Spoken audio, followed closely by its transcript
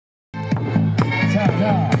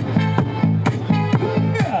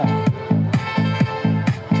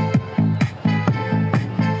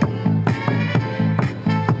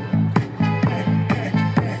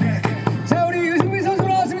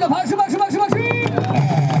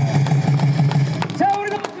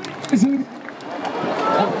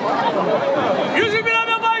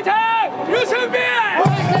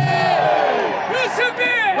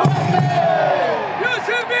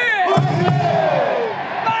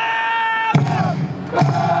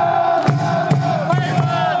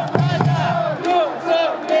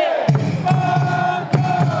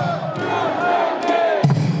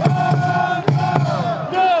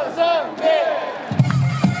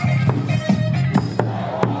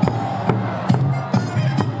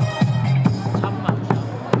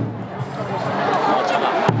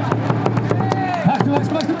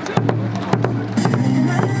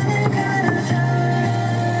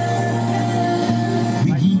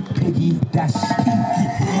다시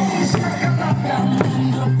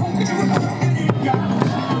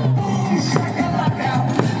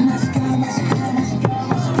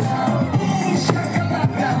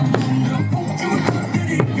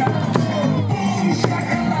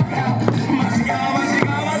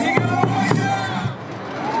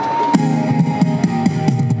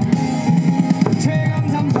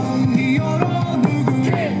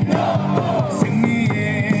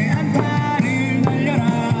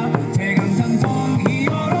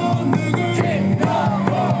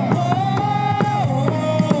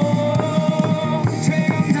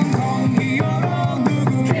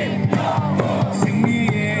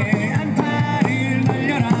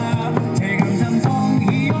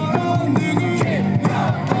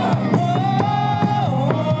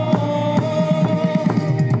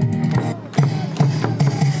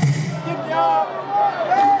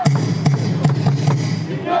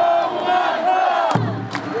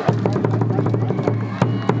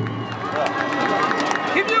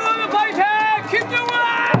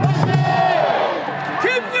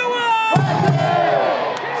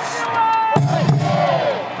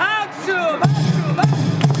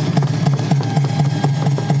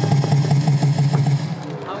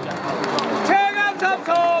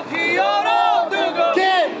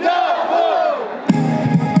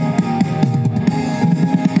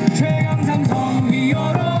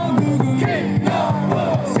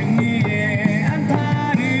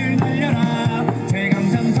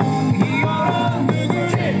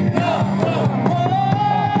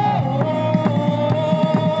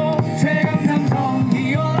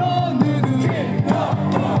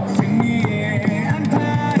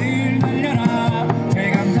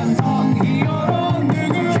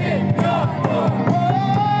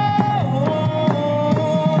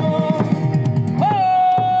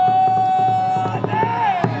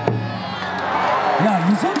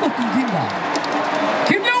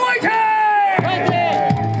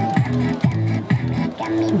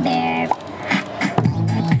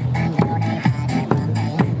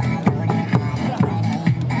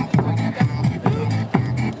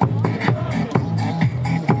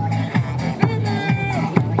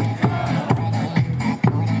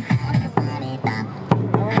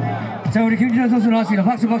자, 우리 김진현 선수 나왔습니다.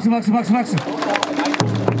 박수 박수 박수 박수 박수.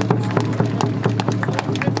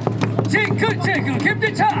 징크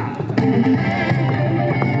김진찬.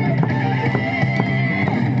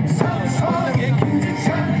 삼성의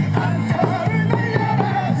김진찬 안타를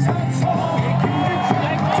날려라. 삼성의 김진찬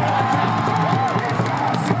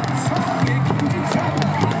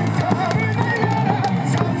안타를 날려라.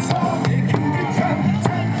 삼성의 김진찬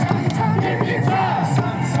찬찬찬 김진찬.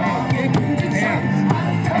 삼성의 김진찬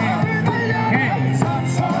안타를 날려라.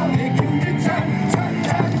 삼성의 김진찬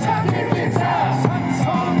찬찬찬 김진찬.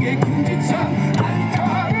 삼성의 김진찬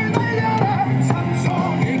안타를 날려라.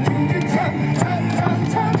 삼성의 김진찬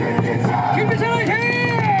찬찬찬 김진찬. 김진찬 화이팅!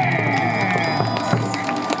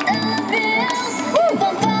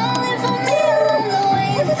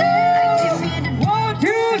 원, 투,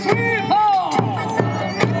 쓰리, 포.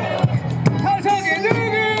 타석의 누구?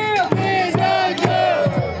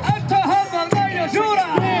 안타 한 방 날려줘라.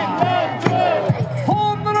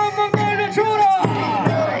 홈런 한 방 날려줘라.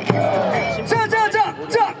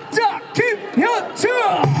 짜자자자자 김현주.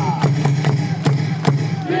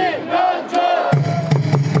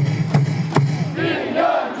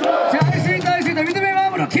 자, 알겠습니다. 믿음의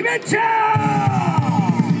마음으로 김현주.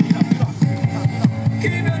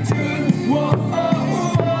 김현준 워오오.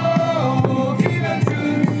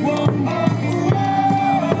 김현준 워오오.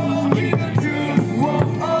 김현준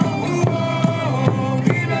워오오.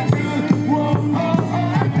 김현준 워오오.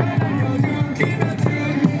 안타 날려준 김현준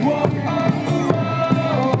워오오.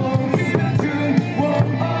 김현준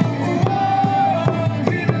워오오.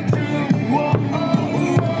 김현준 워오오.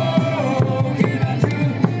 김현준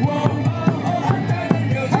워오오. 안타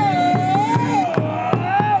날려준.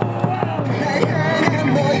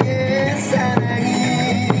 너의 사랑이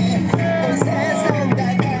온 세상 다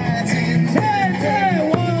가진 세대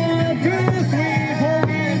원, 투, 쓰리, 포.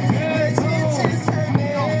 지친 삶의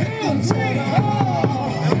꿈처럼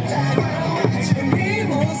다가와준 네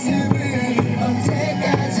모습을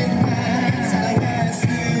언제까지나 사랑할 수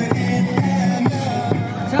있다면.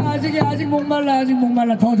 자, 아직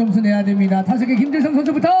목말라 더 점수 내야 됩니다. 타석의 김재성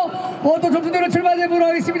선수부터 어떤 점수대로 출발해보도록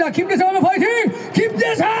하겠습니다. 김재성 하면 파이팅!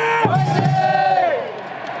 김재성!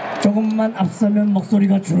 조금만 앞서면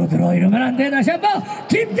목소리가 줄어들어. 이러면 안 돼. 다시 한번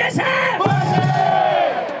김재성!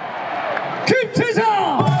 김재성!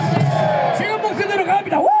 지금 목소리대로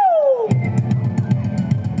갑니다. 우!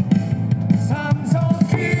 삼성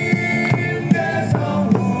김재성,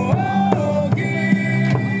 오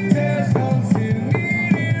김재성.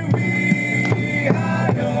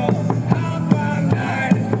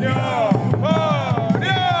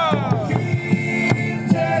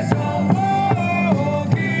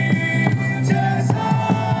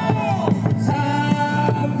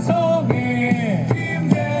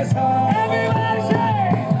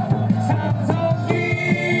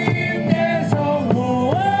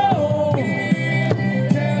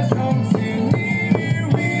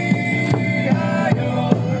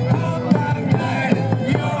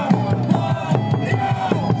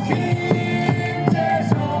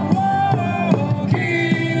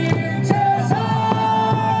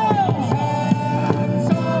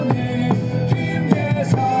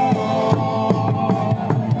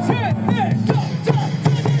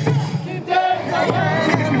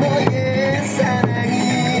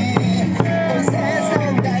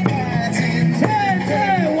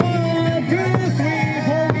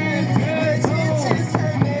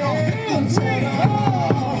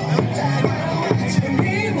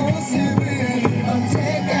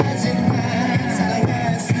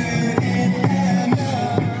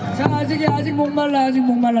 목말라 아직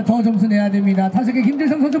목말라 더 점수 내야 됩니다. 타석의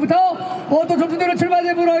김재성 선수부터 또 점수대로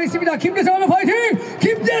출발해보도록 하겠습니다. 김재성 하면 파이팅!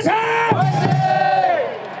 김재성!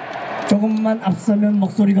 조금만 앞서면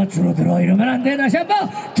목소리가 줄어들어 이러면 안 돼. 다시 한번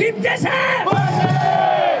김재성!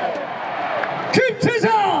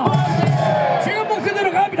 김재성! 지금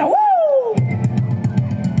목소리대로 갑니다. 우!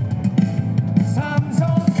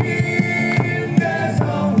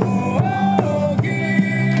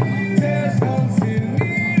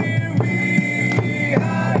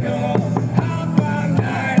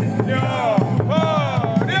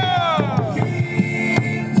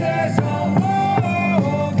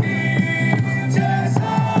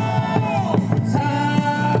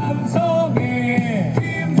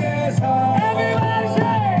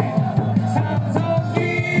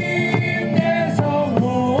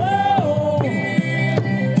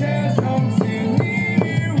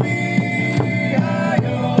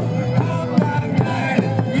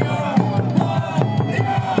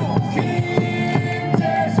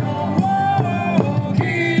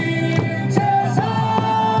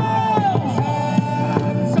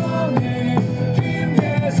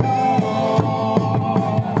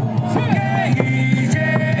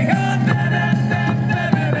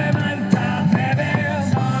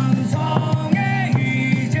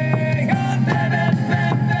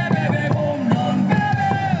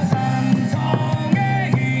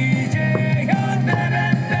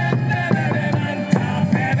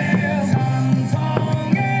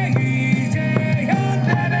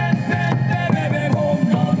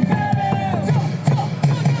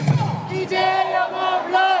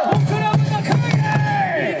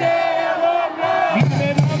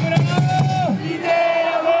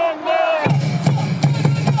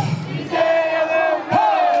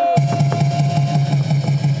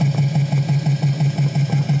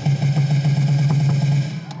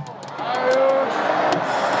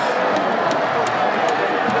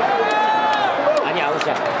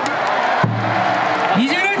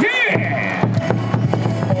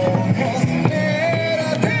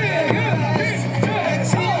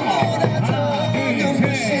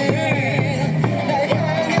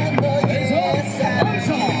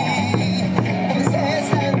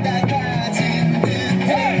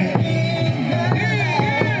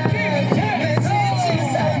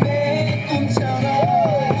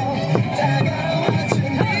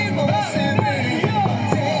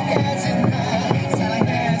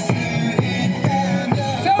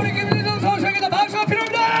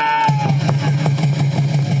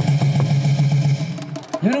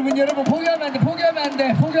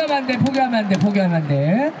 여러분 포기하면 안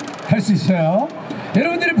돼. 할 수 있어요.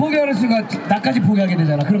 여러분들이 포기하는 순간 나까지 포기하게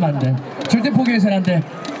되잖아. 그러면 안 돼. 절대 포기해서는 안 돼.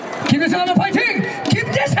 김재성 하면 파이팅!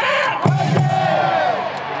 김재성!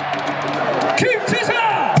 김재성!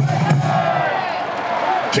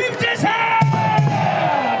 김재성!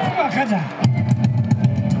 가자.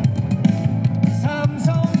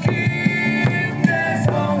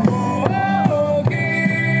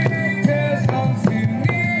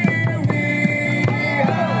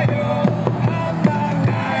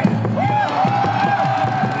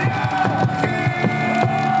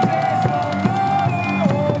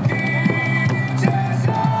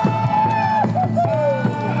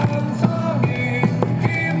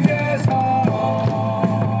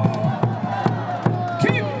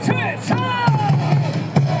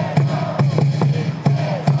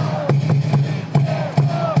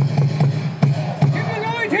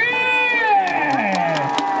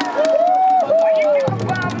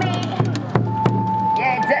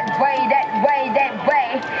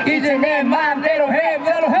 이제 내 맘대로 해,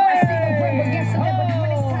 나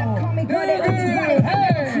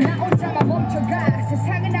혼자만 멈춰가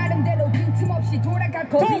세상은 나름대로 빈틈없이 돌아갈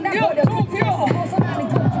겁이 나버려 벗어나는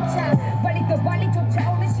것조차 빨리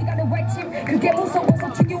쫓아오는 시간을 외침 그게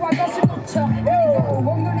무서워서 중요한 것을 놓쳐